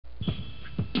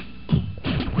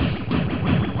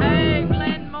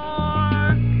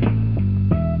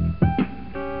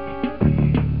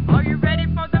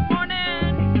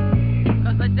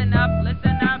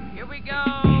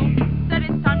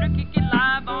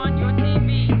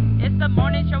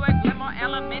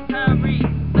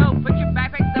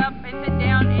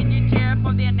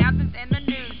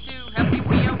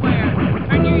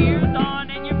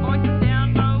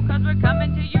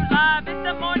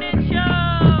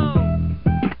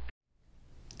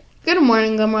Good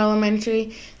morning, Glenmore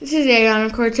Elementary. This is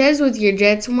Ariana Cortez with your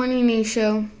Jets Morning News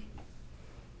Show.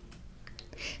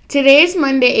 Today is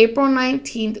Monday, April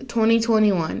 19th,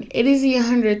 2021. It is the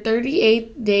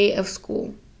 138th day of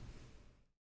school.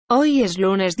 Hoy es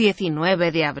lunes 19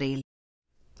 de abril.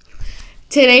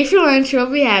 Today for lunch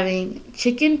we'll be having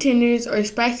chicken tenders or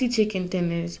spicy chicken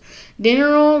tenders, dinner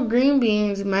roll, green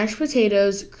beans, mashed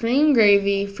potatoes, cream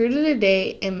gravy, fruit of the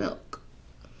day, and milk.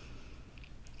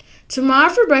 Tomorrow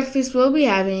for breakfast we'll be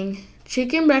having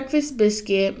chicken breakfast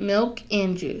biscuit, milk,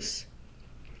 and juice.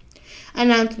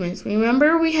 Announcements.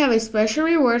 Remember, we have a special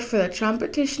reward for the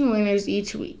competition winners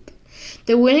each week.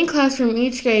 The winning class from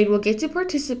each grade will get to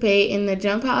participate in the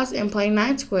Jump House and Play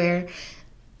Night Square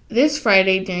this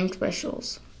Friday during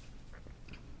specials.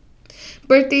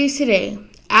 Birthdays today.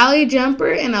 Allie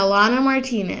Jumper and Alana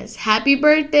Martinez. Happy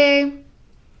birthday!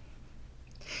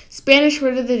 Spanish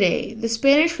word of the day. The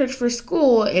Spanish word for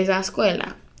school is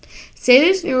escuela. Say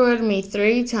this new word with me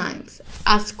 3 times.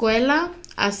 Escuela,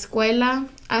 escuela,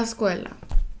 escuela.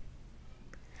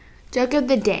 Joke of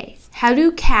the day. How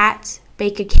do cats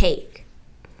bake a cake?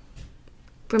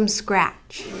 From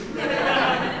scratch.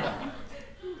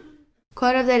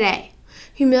 Quote of the day.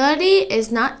 Humility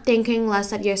is not thinking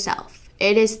less of yourself.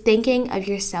 It is thinking of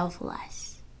yourself less.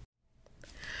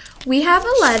 We have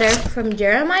a letter from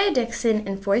Jeremiah Dixon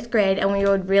in 4th grade, and we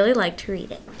would really like to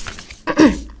read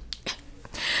it.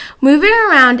 Moving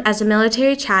around as a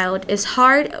military child is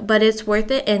hard, but it's worth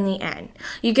it in the end.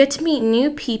 You get to meet new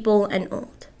people and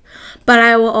old. But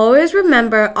I will always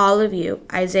remember all of you.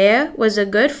 Isaiah was a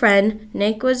good friend,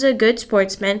 Nick was a good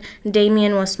sportsman,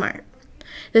 Damien was smart.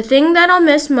 The thing that I'll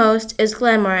miss most is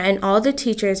Glenmore and all the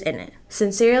teachers in it.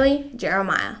 Sincerely,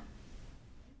 Jeremiah.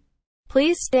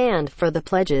 Please stand for the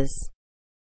pledges.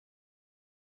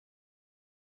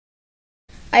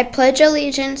 I pledge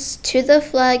allegiance to the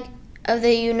flag of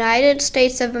the United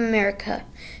States of America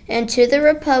and to the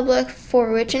republic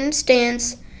for which it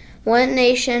stands, one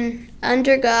nation,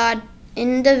 under God,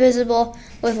 indivisible,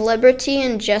 with liberty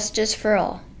and justice for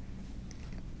all.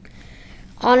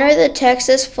 Honor the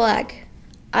Texas flag.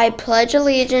 I pledge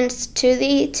allegiance to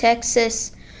the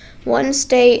Texas, one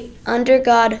state, under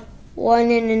God,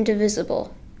 one and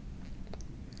indivisible.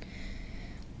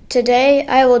 Today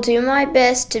I will do my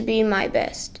best to be my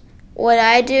best. What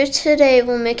I do today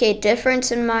will make a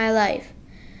difference in my life.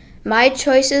 My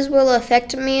choices will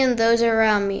affect me and those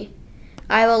around me.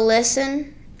 I will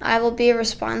listen. I will be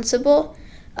responsible.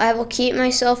 I will keep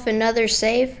myself and others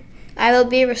safe. I will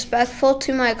be respectful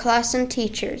to my class and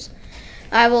teachers.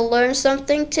 I will learn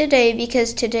something today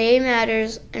because today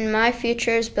matters and my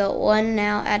future is built one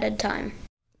now at a time.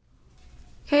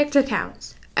 Character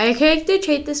counts. Our character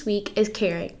trait this week is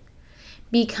caring.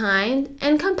 Be kind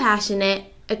and compassionate,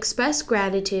 express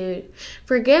gratitude,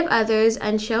 forgive others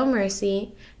and show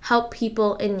mercy, help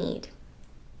people in need.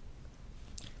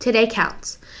 Today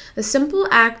counts. The simple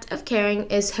act of caring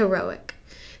is heroic.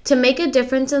 To make a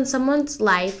difference in someone's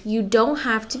life, you don't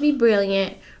have to be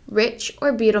brilliant, rich,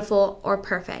 or beautiful, or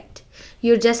perfect.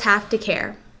 You just have to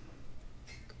care.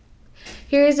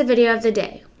 Here is a video of the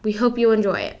day. We hope you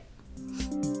enjoy it.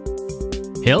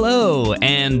 Hello,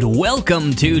 and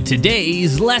welcome to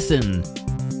today's lesson.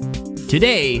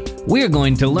 Today, we're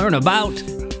going to learn about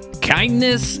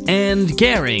kindness and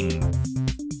caring.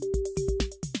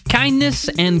 Kindness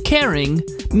and caring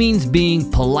means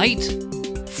being polite,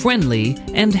 friendly,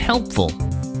 and helpful.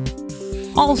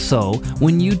 Also,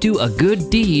 when you do a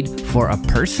good deed for a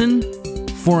person,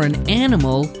 for an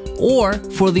animal, or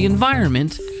for the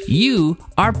environment, you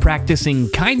are practicing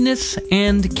kindness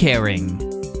and caring.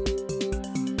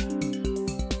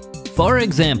 For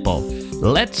example,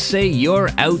 let's say you're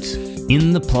out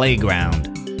in the playground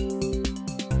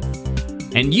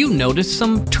and you notice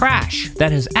some trash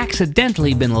that has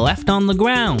accidentally been left on the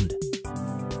ground.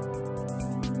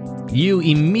 You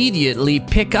immediately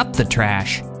pick up the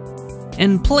trash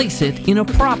and place it in a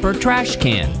proper trash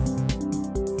can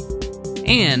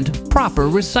and proper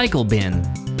recycle bin.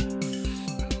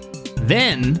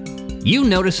 Then, you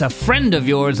notice a friend of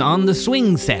yours on the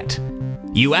swing set.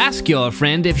 You ask your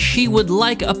friend if she would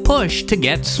like a push to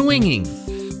get swinging.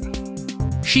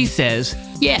 She says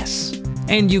yes,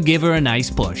 and you give her a nice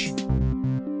push.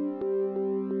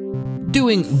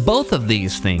 Doing both of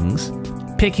these things,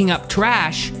 picking up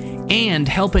trash and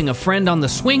helping a friend on the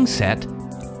swing set,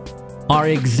 are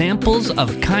examples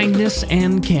of kindness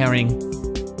and caring.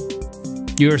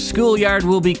 Your schoolyard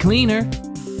will be cleaner,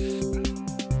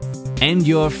 and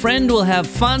your friend will have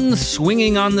fun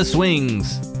swinging on the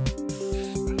swings.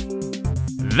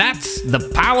 That's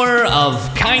the power of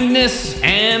kindness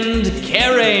and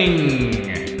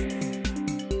caring.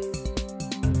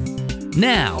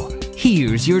 Now,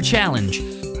 here's your challenge.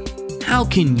 How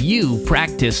can you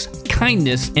practice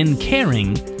kindness and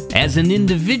caring as an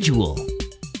individual?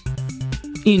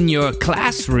 In your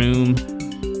classroom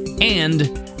and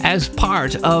as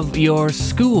part of your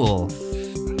school.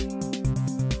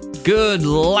 Good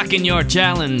luck in your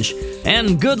challenge,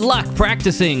 and good luck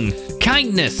practicing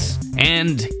kindness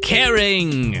and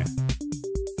caring.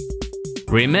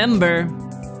 Remember,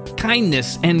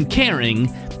 kindness and caring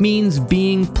means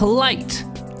being polite,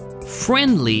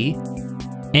 friendly,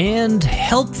 and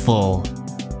helpful.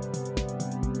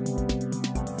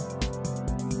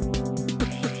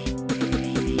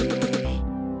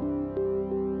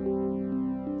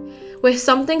 With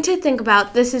something to think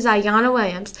about, this is Ayanna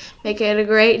Williams. Make it a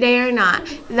great day or not.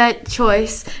 That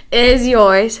choice is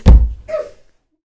yours.